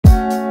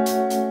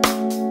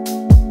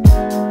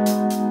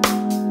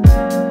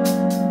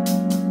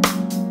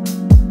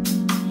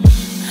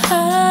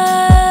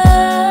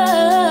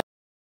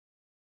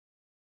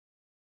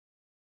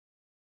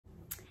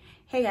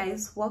Hey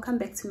guys, welcome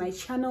back to my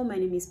channel. My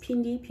name is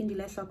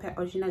Phindimokoen,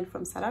 originally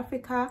from South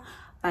Africa,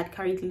 but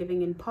currently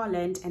living in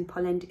Poland, and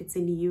Poland it's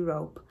in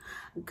Europe.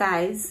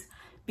 Guys,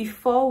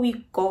 before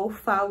we go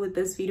far with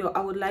this video,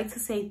 I would like to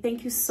say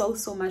thank you so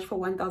much for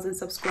 1,000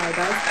 subscribers.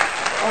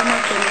 Oh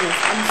my goodness,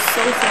 I'm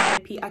so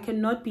happy. I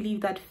cannot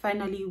believe that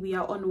finally we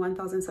are on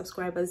 1,000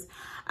 subscribers.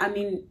 I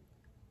mean,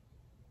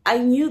 I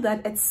knew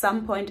that at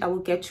some point I will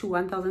get to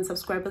 1,000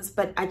 subscribers,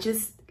 but I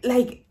just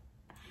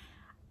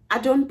I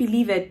don't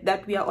believe it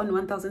that we are on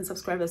 1,000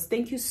 subscribers.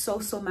 Thank you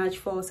so much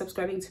for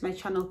subscribing to my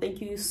channel.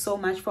 Thank you so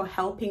much for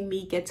helping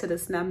me get to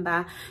this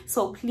number.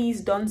 So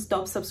please don't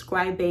stop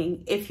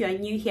subscribing. If you are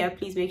new here,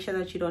 please make sure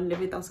that you don't leave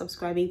without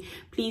subscribing.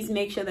 Please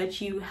make sure that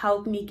you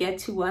help me get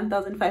to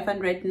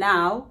 1,500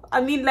 now.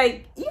 I mean,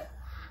 yeah.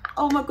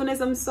 Oh my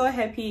goodness, I'm so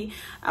happy.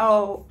 I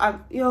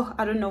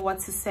don't know what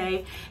to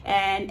say.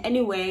 And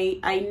anyway,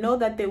 I know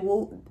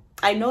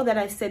that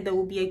I said there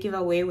will be a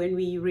giveaway when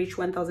we reach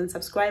 1,000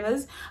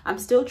 subscribers. I'm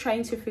still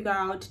trying to figure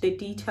out the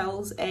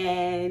details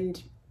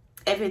and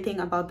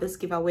everything about this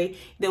giveaway.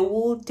 There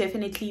will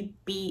definitely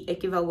be a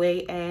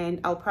giveaway,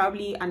 and I'll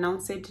probably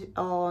announce it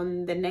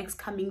on the next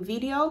coming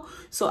video.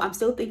 So I'm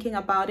still thinking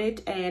about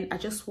it, and I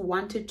just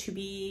want it to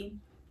be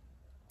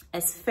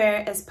as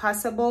fair as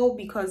possible,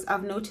 because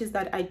I've noticed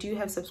that I do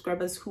have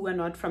subscribers who are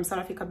not from South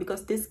Africa,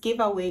 because this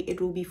giveaway, it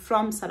will be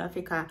from South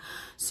Africa.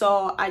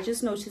 So I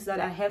just noticed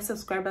that I have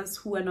subscribers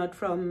who are not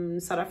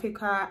from South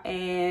Africa,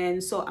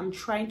 and so I'm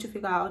trying to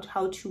figure out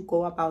how to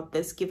go about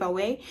this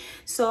giveaway.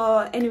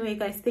 So anyway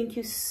guys, thank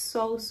you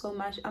so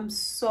much. I'm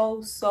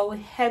so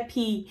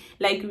happy,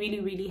 like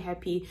really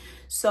happy.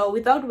 So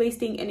without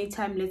wasting any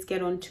time, let's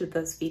get on to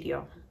this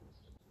video.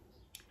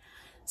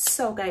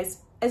 So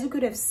guys, as you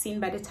could have seen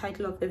by the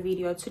title of the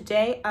video,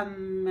 today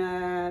I'm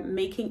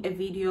making a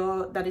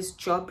video that is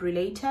job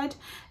related.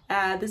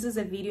 This is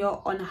a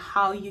video on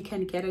how you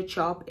can get a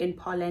job in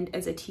Poland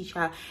as a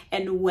teacher,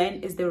 and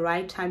when is the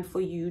right time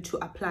for you to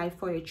apply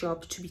for a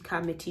job to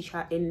become a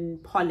teacher in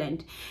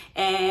Poland.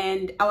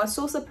 And I was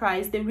so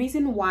surprised. The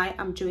reason why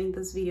I'm doing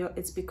this video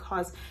is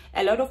because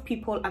a lot of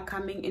people are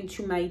coming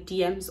into my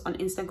DMs on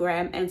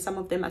Instagram, and some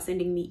of them are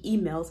sending me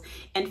emails,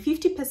 and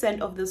 50%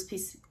 of those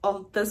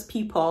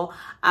people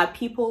are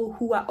people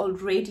who are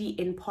already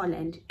in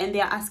Poland, and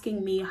they're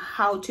asking me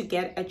how to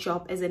get a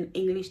job as an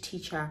English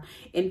teacher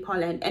in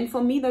Poland. And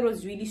for me, that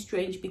was really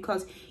strange,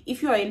 because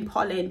if you are in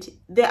Poland,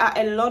 there are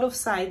a lot of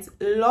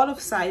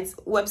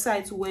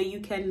websites where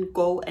you can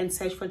go and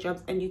search for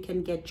jobs and you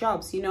can get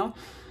jobs, you know.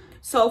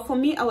 So for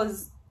me, I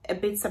was a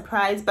bit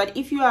surprised. But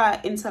if you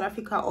are in South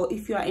Africa, or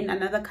if you are in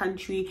another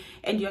country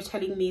and you're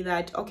telling me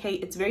that, okay,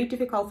 it's very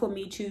difficult for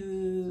me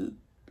to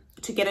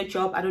get a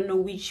job, I don't know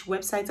which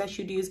websites I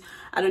should use,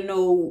 I don't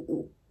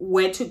know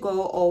where to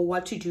go or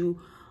what to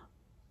do,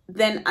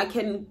 then I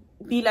can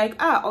be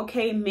like,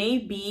 okay,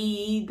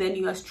 maybe then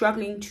you are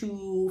struggling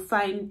to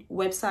find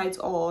websites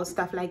or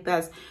stuff like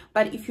that.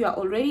 But if you are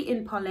already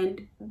in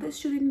Poland, this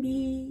shouldn't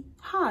be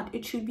hard.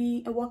 It should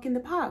be a walk in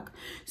the park.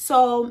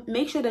 So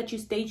make sure that you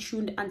stay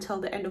tuned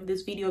until the end of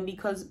this video,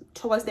 because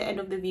towards the end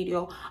of the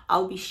video,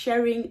 I'll be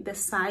sharing the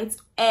sites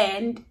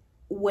and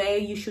where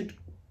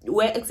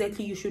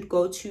exactly you should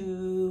go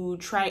to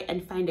try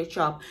and find a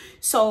job.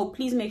 So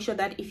please make sure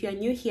that if you're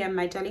new here,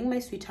 my darling, my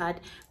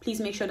sweetheart, please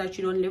make sure that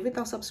you don't leave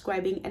without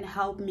subscribing and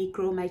help me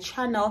grow my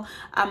channel.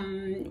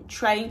 I'm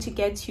trying to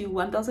get to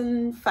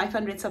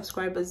 1,500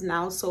 subscribers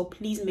now, so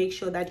please make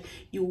sure that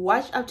you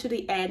watch up to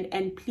the end,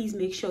 and please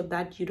make sure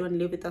that you don't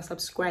leave without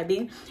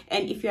subscribing.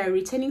 And if you're a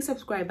returning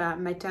subscriber,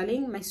 my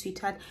darling, my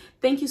sweetheart,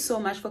 thank you so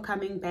much for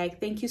coming back.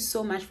 Thank you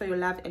so much for your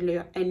love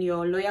and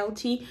your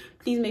loyalty.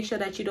 Please make sure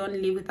that you don't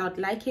leave without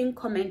liking,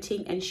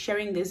 commenting, and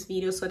sharing this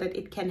video so that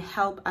it can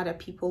help other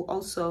people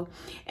also.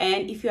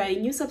 And if you are a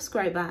new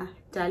subscriber,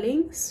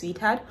 darling,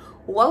 sweetheart,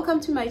 welcome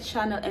to my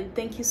channel, and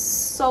thank you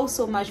so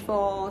much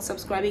for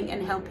subscribing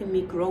and helping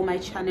me grow my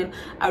channel.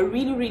 I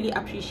really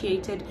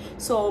appreciate it.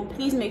 So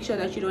please make sure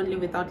that you don't leave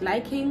without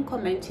liking,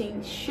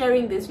 commenting,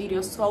 sharing this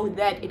video so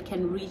that it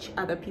can reach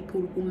other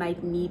people who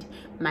might need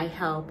my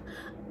help.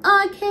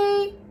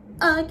 Okay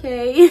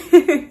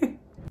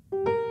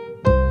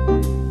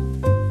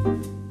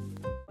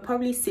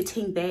Probably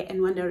sitting there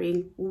and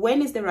wondering,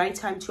 when is the right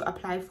time to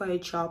apply for a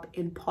job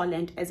in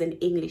Poland as an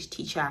English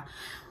teacher?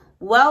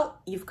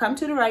 Well, you've come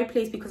to the right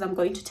place, because I'm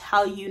going to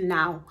tell you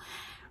now.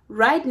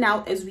 Right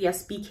now, as we are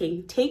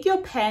speaking, take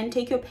your pen,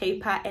 take your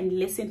paper, and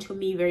listen to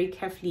me very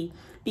carefully,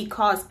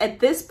 because at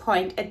this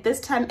point, at this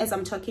time as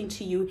I'm talking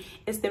to you,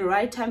 it's the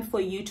right time for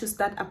you to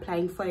start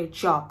applying for a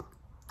job.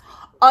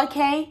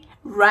 Okay,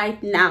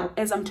 right now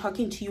as I'm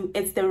talking to you,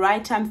 it's the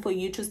right time for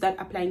you to start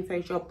applying for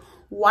a job.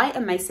 Why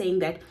am I saying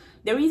that?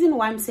 The reason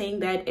why I'm saying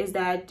that is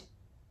that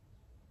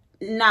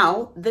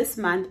now, this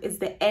month is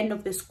the end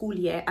of the school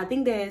year. I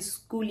think the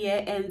school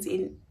year ends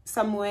in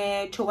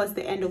somewhere towards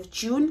the end of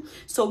June.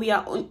 So we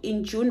are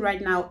in June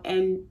right now,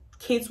 and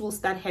kids will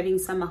start having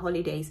summer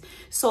holidays.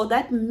 So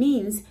that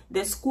means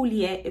the school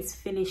year is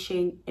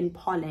finishing in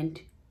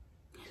Poland.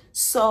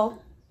 So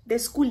the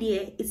school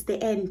year is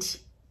the end.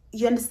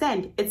 You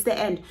understand? It's the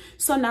end.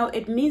 So now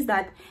it means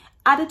that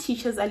other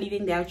teachers are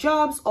leaving their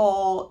jobs,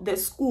 or the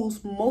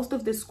schools, most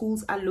of the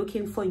schools are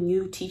looking for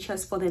new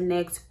teachers for the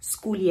next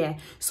school year.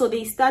 So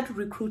they start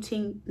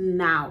recruiting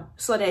now,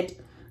 so that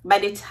by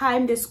the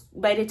time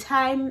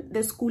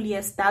the school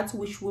year starts,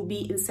 which will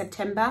be in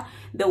September,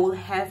 they will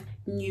have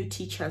new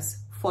teachers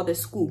for the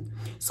school.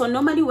 So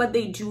normally what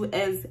they do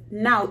is,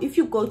 now if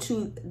you go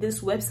to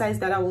this website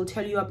that I will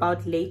tell you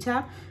about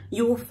later,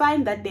 you will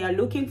find that they are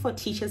looking for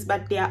teachers,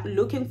 but they are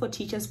looking for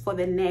teachers for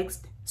the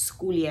next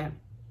school year.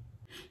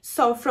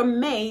 So from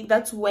May,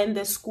 that's when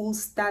the school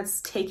starts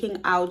taking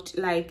out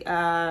like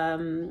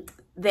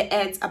the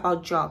ads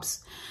about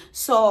jobs.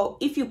 So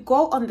if you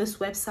go on this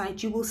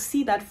website, you will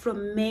see that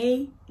from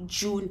May,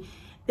 June,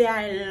 there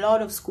are a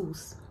lot of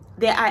schools.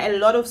 There are a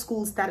lot of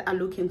schools that are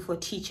looking for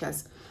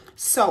teachers.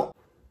 So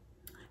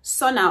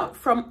now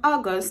from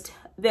August,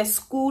 the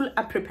school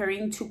are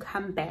preparing to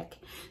come back.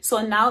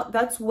 So now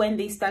that's when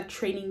they start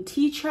training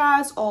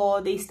teachers,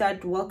 or they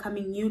start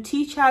welcoming new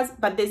teachers.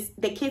 But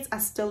the kids are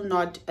still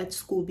not at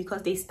school,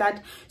 because they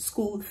start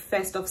school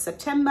 1st of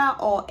September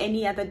or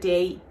any other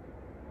day.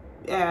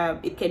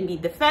 It can be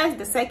the 1st,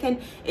 the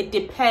 2nd. It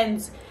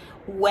depends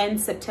when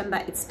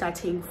September is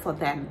starting for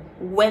them,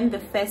 when the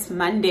first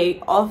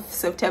Monday of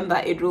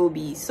September it will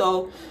be.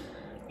 So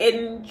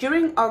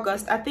during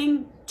August, I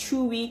think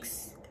 2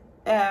 weeks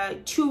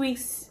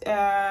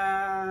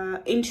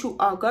into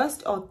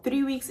August, or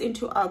 3 weeks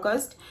into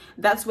August,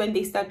 that's when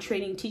they start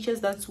training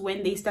teachers. That's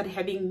when they start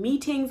having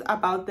meetings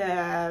about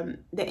the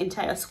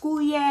entire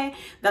school year.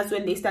 That's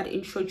when they start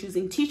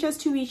introducing teachers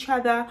to each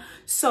other.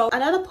 So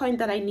another point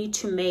that I need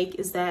to make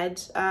is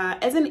that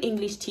as an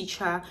English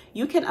teacher,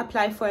 you can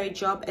apply for a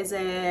job as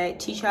a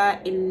teacher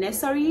in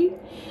nursery,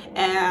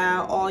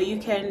 or you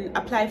can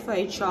apply for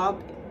a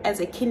job as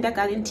a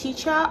kindergarten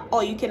teacher,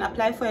 or you can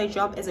apply for a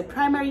job as a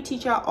primary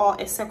teacher or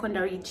a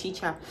secondary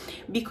teacher,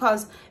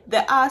 because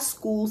there are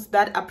schools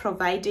that are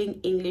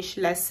providing English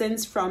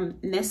lessons from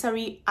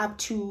nursery up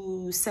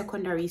to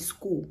secondary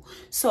school.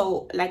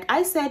 So like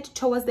I said,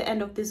 towards the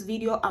end of this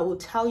video, I will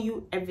tell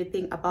you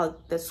everything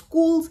about the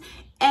schools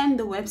and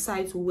the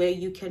websites where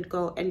you can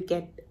go and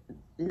get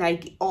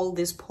like all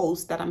these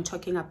posts that I'm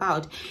talking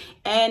about.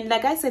 And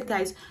like I said,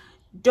 guys,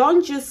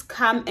 don't just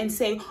come and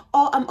say,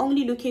 oh, I'm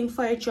only looking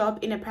for a job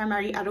in a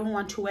primary, I don't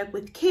want to work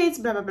with kids,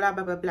 blah blah blah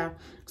blah blah blah.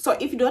 So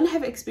if you don't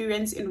have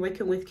experience in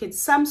working with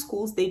kids, some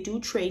schools, they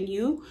do train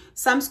you.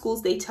 Some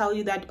schools, they tell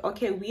you that,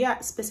 okay, we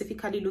are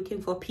specifically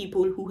looking for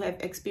people who have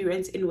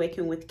experience in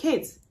working with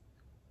kids.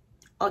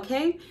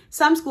 Okay,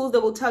 some schools, they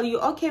will tell you,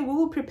 okay, we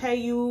will prepare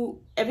you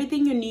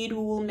everything you need,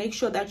 we will make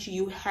sure that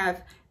you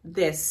have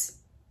this.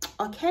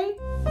 Okay.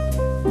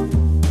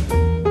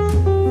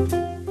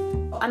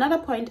 Another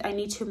point I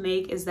need to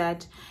make is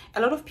that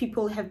a lot of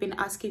people have been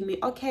asking me,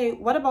 okay,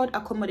 what about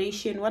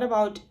accommodation? What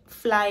about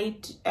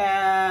flight,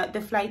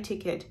 the flight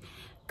ticket?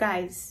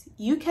 Guys,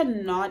 you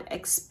cannot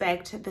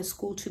expect the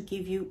school to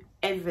give you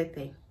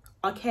everything,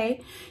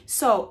 okay?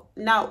 So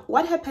now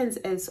what happens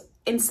is,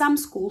 in some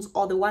schools,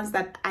 or the ones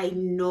that I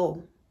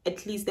know,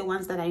 at least the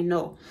ones that I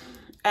know,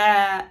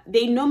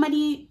 they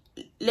normally,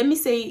 let me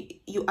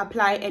say you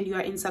apply and you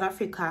are in South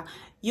Africa,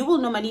 you will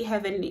normally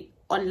have an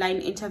online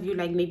interview,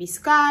 like maybe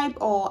Skype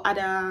or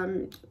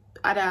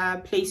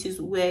other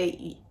places where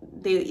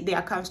they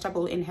are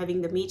comfortable in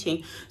having the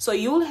meeting. So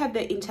you will have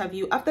the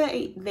interview. After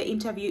the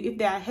interview, if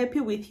they are happy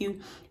with you,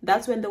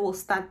 that's when they will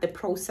start the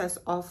process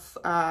of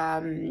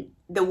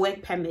the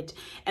work permit.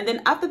 And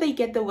then after they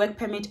get the work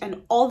permit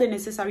and all the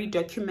necessary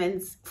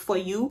documents for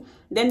you,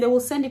 then they will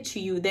send it to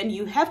you. Then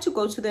you have to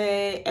go to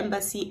the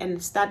embassy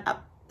and start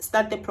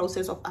the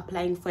process of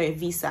applying for a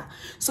visa.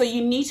 So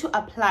you need to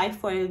apply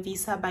for a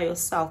visa by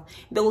yourself.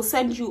 They will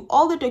send you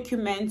all the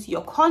documents,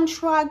 your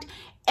contract,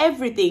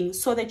 everything,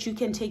 so that you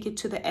can take it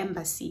to the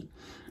embassy.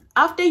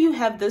 After you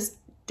have this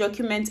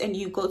documents and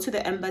you go to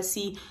the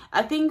embassy,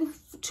 I think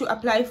to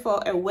apply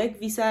for a work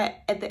visa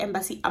at the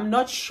embassy, I'm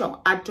not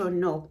sure, I don't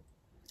know,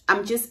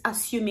 I'm just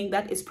assuming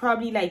that it's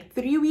probably like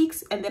 3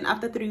 weeks, and then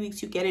after 3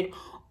 weeks you get it.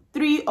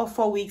 3 or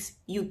 4 weeks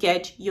you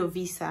get your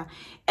visa,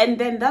 and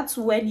then that's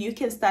when you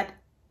can start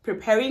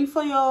preparing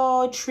for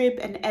your trip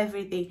and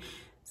everything.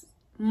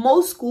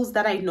 Most schools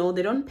that I know,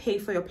 they don't pay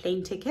for your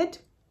plane ticket.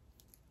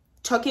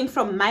 Talking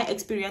from my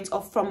experience,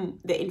 or from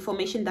the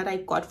information that I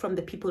got from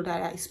the people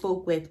that I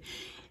spoke with,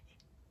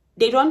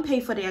 they don't pay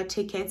for their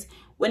tickets.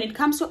 When it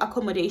comes to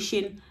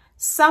accommodation,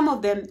 some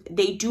of them,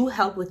 they do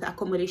help with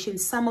accommodation.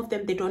 Some of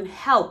them, they don't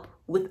help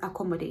with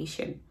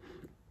accommodation.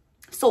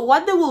 So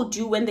what they will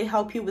do when they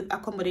help you with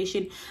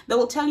accommodation, they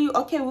will tell you,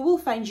 okay, we will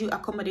find you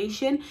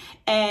accommodation,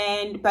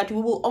 but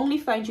we will only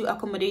find you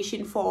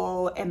accommodation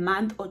for a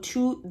month or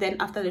 2. Then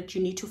after that,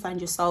 you need to find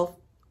yourself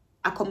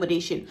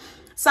accommodation.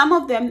 Some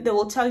of them, they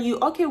will tell you,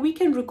 okay, we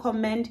can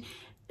recommend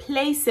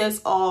places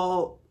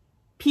or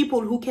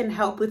people who can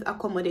help with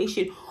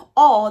accommodation,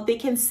 or they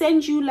can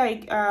send you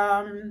like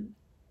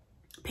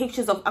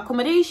pictures of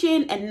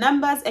accommodation and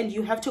numbers, and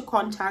you have to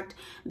contact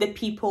the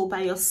people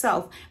by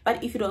yourself.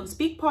 But if you don't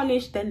speak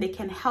Polish, then they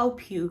can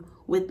help you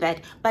with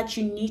that, but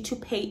you need to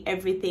pay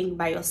everything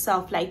by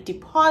yourself, like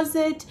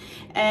deposit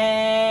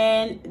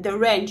and the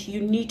rent.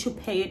 You need to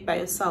pay it by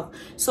yourself.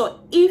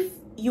 So if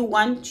you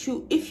want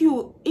to, if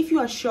you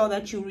are sure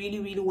that you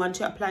really want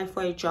to apply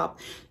for a job,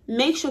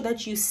 make sure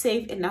that you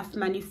save enough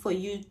money for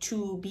you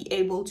to be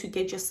able to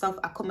get yourself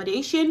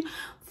accommodation,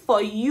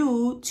 for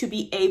you to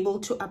be able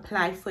to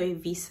apply for a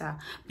visa.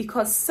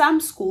 Because some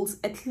schools,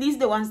 at least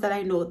the ones that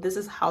I know, this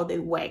is how they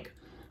work.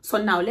 So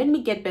now let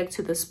me get back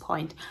to this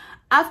point.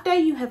 After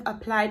you have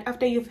applied,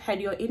 after you've had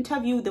your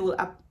interview,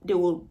 they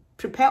will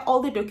prepare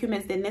all the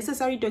documents, the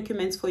necessary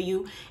documents for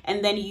you,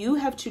 and then you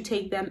have to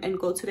take them and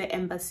go to the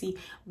embassy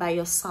by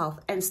yourself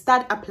and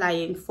start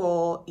applying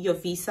for your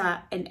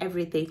visa and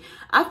everything.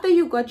 After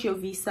you got your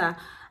visa,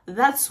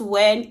 that's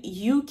when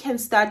you can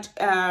start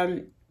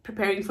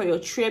preparing for your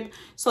trip.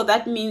 So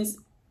that means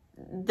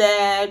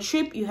the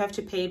trip, you have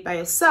to pay it by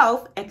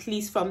yourself, at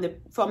least from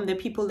the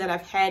people that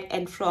I've had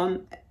and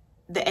from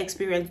the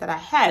experience that I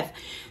have.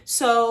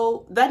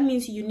 So that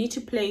means you need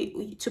to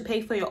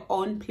pay for your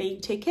own plane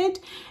ticket.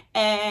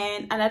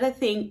 And another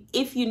thing,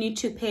 if you need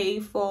to pay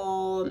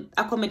for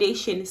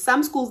accommodation,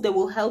 some schools, they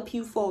will help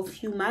you for a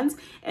few months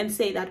and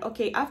say that,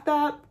 okay,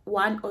 after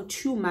 1 or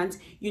 2 months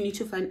you need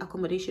to find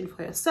accommodation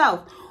for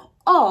yourself.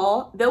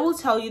 Or they will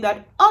tell you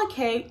that,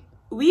 okay,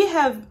 we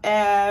have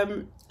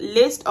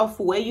list of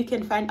where you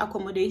can find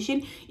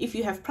accommodation. If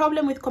you have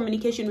problem with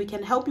communication, we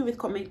can help you with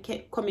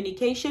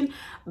communication,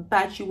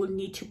 but you will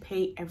need to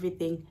pay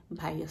everything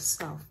by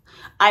yourself.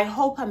 I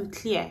hope I'm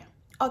clear.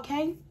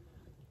 Okay,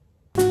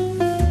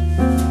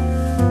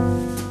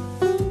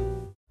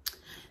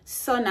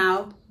 so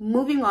now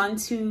moving on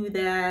to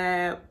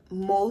the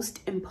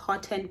most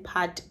important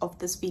part of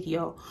this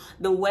video,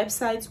 the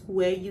websites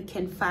where you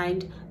can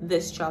find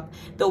this job.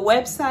 The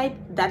website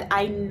that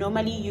I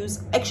normally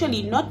use,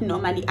 actually not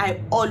normally, I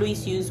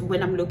always use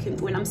when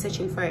I'm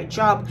searching for a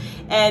job,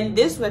 and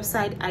this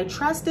website I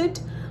trust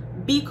it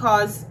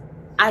because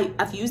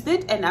I've used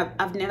it and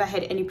I've never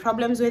had any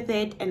problems with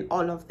it and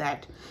all of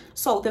that.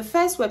 So the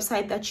first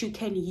website that you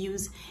can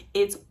use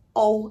is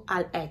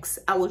OLX.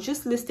 I will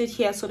just list it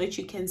here so that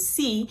you can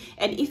see,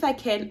 and if I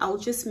can, I'll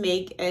just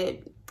make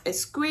a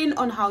screen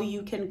on how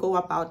you can go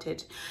about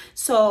it.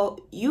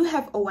 So you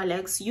have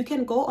OLX, you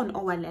can go on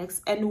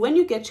OLX, and when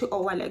you get to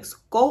OLX,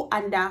 go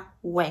under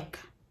work.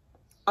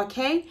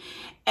 Okay,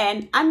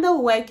 and under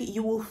work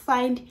you will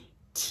find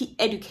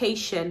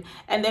education,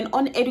 and then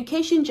on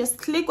education, just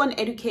click on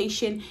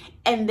education,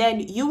 and then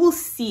you will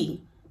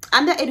see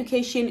under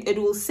education it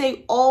will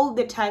say all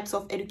the types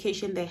of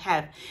education they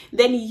have.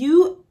 Then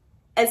you,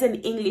 as an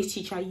English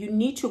teacher, you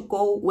need to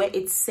go where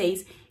it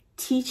says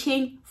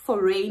teaching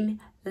foreign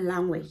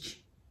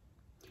language.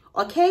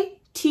 Okay,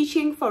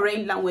 teaching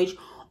foreign language.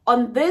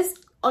 On this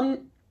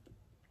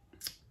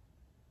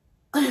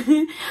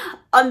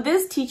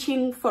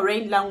teaching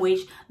foreign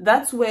language,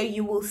 that's where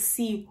you will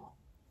see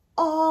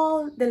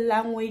all the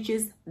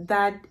languages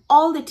that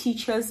all the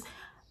teachers,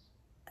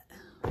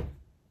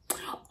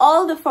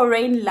 all the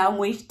foreign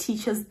language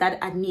teachers that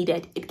are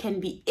needed. It can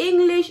be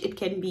English, it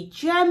can be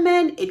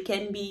German, it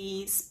can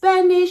be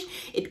Spanish,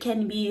 it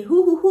can be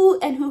hoo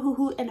and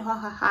hoo and ha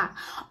ha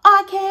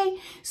ha. Okay,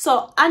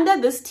 so under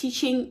this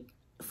teaching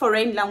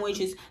foreign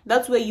languages,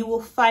 that's where you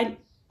will find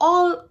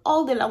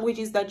all the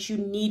languages that you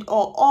need,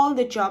 or all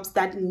the jobs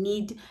that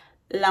need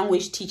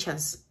language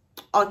teachers.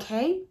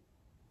 Okay,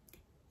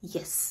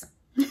 yes.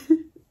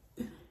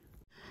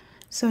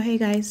 So hey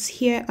guys,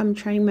 here I'm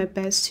trying my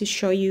best to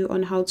show you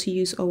on how to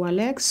use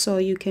OLX. So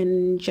you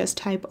can just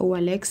type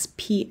OLX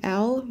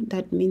PL,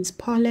 that means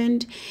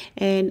Poland,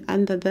 and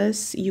under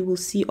this you will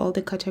see all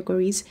the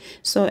categories.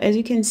 So as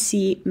you can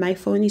see, my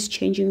phone is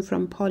changing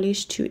from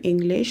Polish to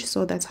English,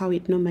 so that's how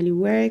it normally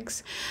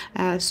works.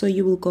 So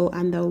you will go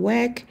under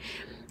work,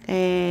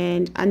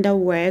 and under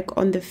work,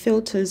 on the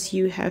filters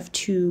you have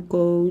to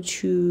go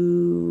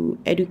to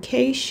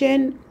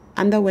education.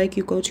 Under work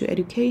you go to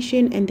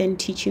education, and then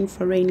teaching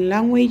foreign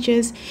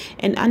languages,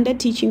 and under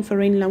teaching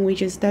foreign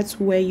languages, that's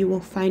where you will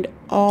find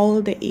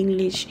all the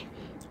English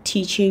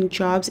teaching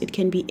jobs. It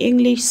can be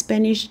English,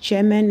 Spanish,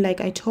 German, like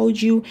I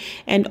told you.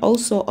 And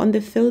also on the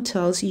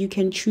filters you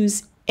can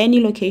choose any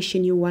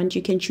location you want,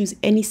 you can choose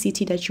any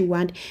city that you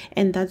want,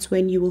 and that's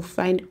when you will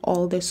find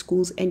all the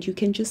schools, and you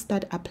can just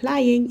start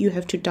applying. You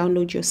have to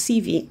download your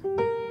CV.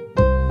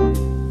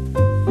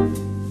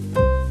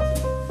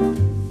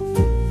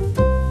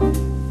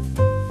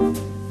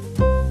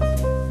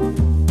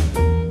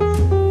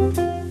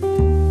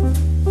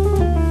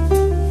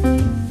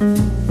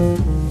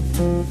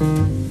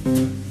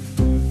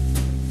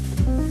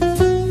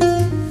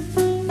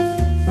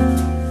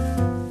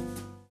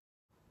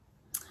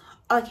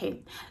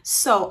 Okay,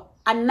 so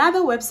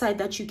another website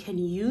that you can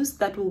use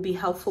that will be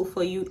helpful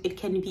for you, it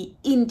can be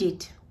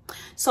Indeed.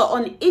 So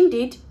on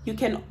Indeed, you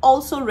can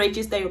also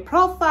register your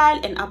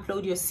profile and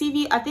upload your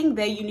CV. I think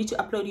there you need to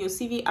upload your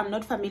CV. I'm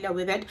not familiar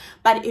with it,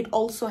 but it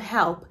also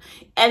helps.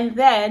 And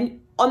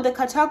then on the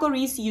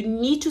categories, you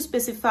need to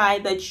specify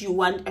that you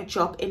want a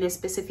job in a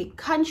specific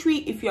country.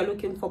 If you're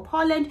looking for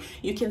Poland,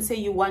 you can say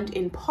you want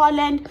in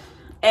Poland.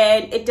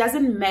 and it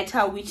doesn't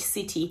matter which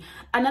city.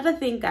 Another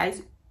thing,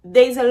 guys,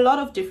 there's a lot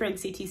of different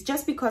cities.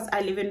 Just because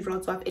I live in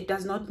Wrocław, it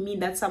does not mean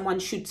that someone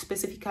should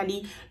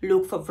specifically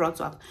look for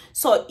Wrocław.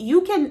 So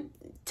you can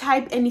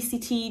type any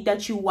city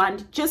that you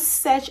want, just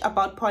search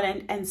about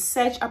Poland and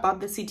search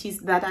about the cities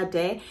that are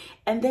there,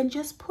 and then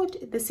just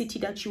put the city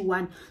that you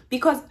want,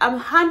 because I'm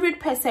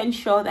 100%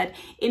 sure that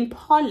in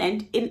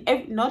Poland,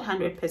 not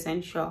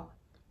 100% sure,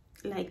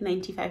 like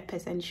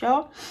 95%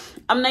 sure,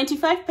 I'm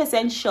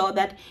 95% sure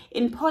that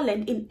in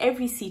Poland, in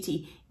every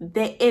city,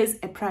 there is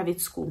a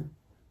private school.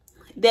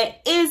 There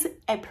is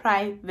a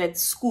private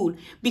school,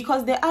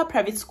 because there are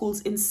private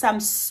schools in some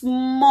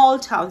small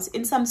towns,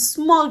 in some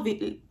small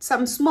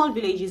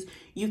villages.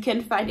 You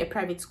can find a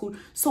private school.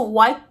 So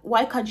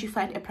why can't you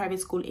find a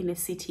private school in a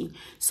city?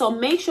 So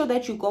make sure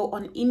that you go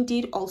on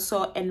Indeed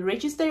also and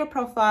register your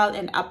profile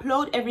and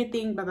upload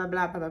everything, blah blah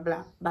blah blah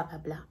blah blah blah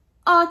blah.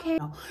 Okay,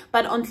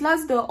 but on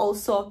Glassdoor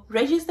also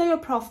register your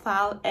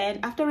profile,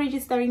 and after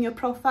registering your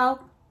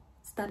profile,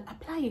 start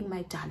applying,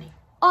 my darling.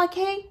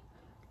 Okay.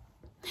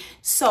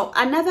 So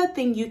another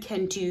thing you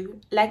can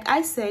do, like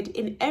I said,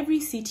 in every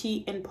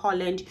city in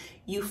Poland,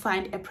 you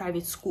find a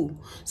private school.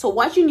 So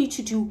what you need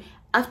to do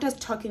after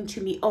talking to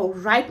me, or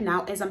right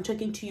now as I'm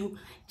talking to you,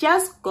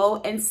 just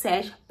go and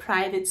search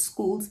private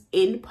schools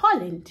in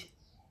Poland.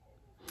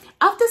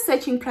 After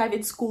searching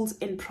private schools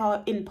in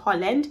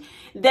Poland,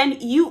 then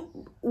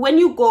when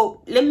you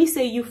go, let me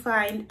say you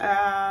find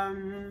a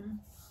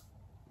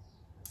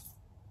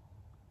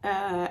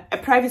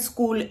private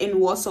school in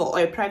Warsaw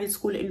or a private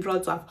school in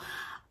Wrocław.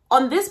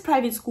 On this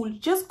private school,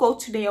 just go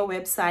to their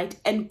website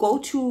and go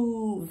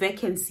to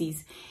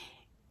vacancies.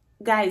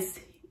 Guys,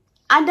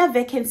 under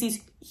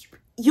vacancies,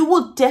 you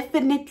will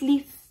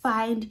definitely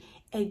find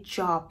a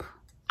job.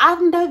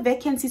 Under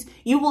vacancies,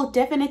 you will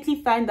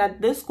definitely find that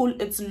this school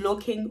is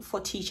looking for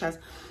teachers.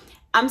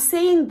 I'm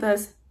saying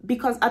this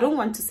because I don't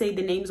want to say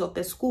the names of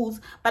the schools,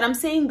 but I'm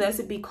saying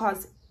this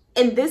because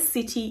in this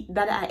city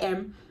that I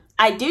am,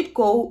 I did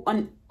go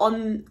on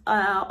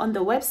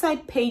the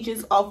website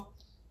pages of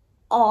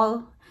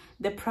all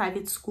the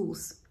private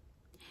schools,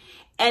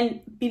 and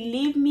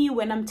believe me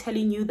when I'm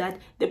telling you that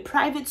the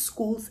private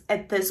schools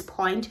at this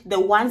point, the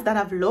ones that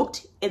I've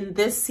looked in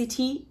this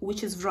city,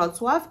 which is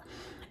Wrocław,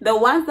 the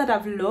ones that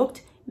I've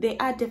looked, they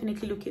are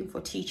definitely looking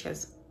for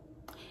teachers.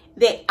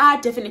 They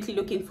are definitely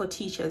looking for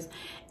teachers.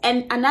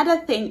 And another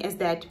thing is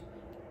that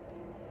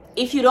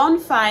if you don't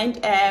find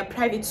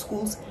private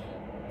schools,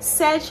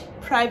 search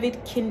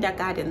private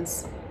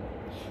kindergartens.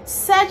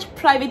 Search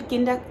private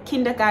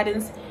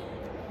kindergartens.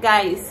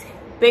 Guys,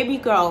 baby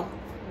girl,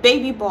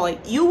 baby boy,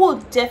 you will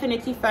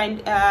definitely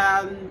find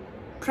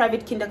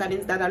private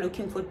kindergartens that are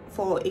looking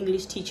for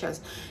English teachers.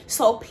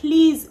 So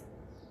please,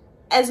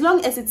 as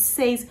long as it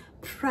says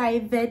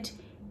private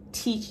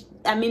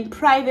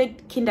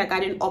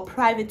kindergarten or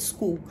private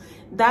school,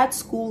 that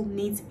school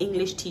needs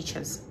English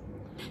teachers.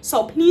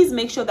 So please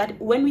make sure that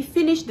when we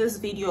finish this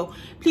video,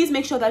 please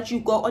make sure that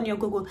you go on your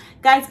Google.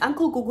 Guys,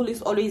 Uncle Google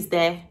is always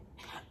there,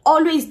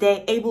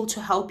 able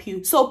to help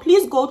you. So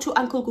please go to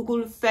Uncle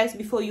Google first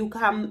before you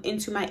come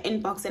into my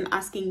inbox and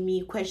asking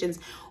me questions.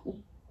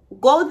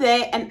 Go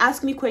there and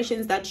ask me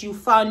questions that you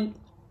found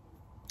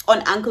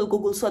on Uncle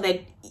Google, so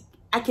that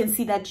I can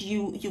see that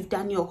you've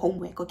done your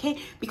homework. Okay,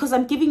 because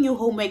I'm giving you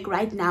homework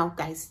right now,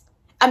 guys.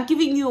 I'm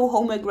giving you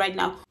homework right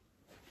now.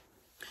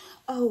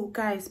 Oh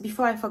guys,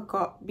 before I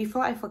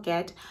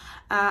forget,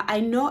 I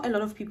know a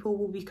lot of people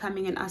will be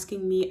coming and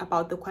asking me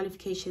about the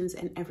qualifications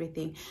and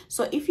everything.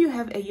 So if you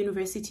have a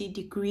university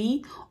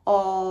degree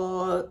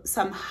or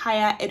some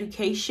higher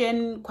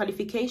education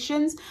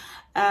qualifications,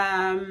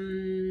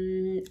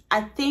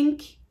 I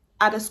think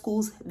other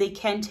schools, they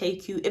can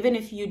take you. Even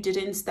if you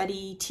didn't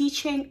study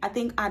teaching, I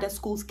think other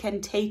schools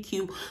can take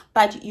you,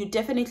 but you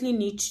definitely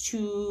need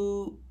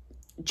to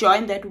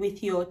join that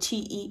with your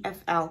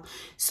TEFL.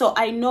 So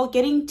I know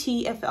getting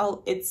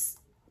TEFL, it's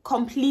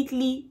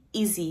completely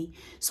easy.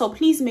 So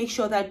please make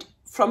sure that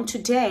from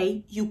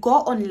today you go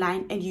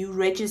online and you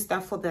register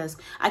for this.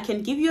 I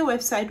can give you a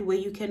website where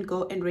you can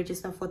go and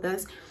register for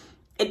this.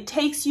 It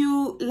takes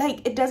you,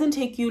 like, it doesn't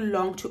take you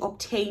long to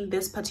obtain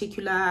this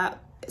particular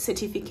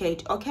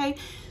certificate. Okay,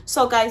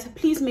 so guys,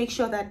 please make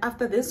sure that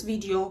after this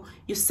video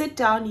you sit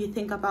down, you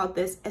think about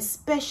this,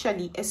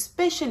 especially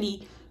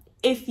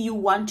if you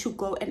want to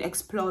go and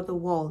explore the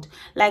world.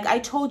 Like I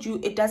told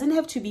you, it doesn't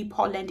have to be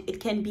Poland. It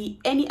can be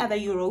any other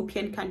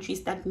European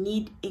countries that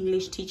need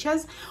English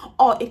teachers,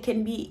 or it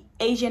can be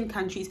Asian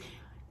countries.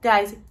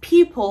 Guys,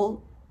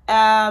 people,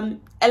 a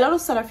lot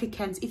of South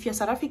Africans, if you're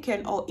South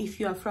African or if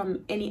you are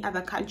from any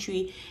other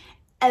country,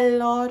 a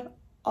lot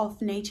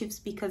of native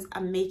speakers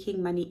are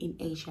making money in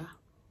Asia.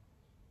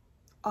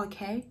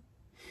 Okay,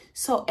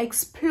 so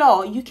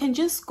explore. You can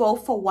just go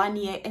for 1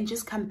 year and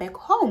just come back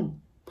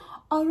home.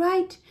 All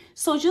right,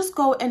 so just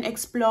go and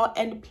explore,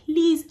 and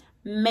please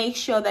make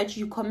sure that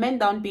you comment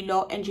down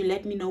below and you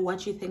let me know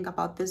what you think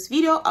about this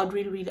video. I'd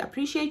really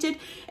appreciate it.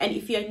 And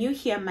if you're new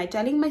here, my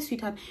darling, my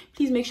sweetheart,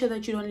 please make sure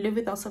that you don't leave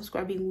without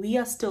subscribing. We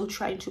are still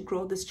trying to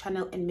grow this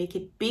channel and make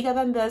it bigger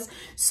than this.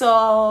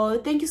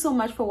 So thank you so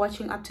much for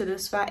watching up to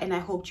this far, and I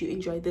hope you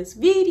enjoyed this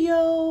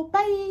video.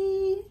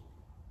 Bye.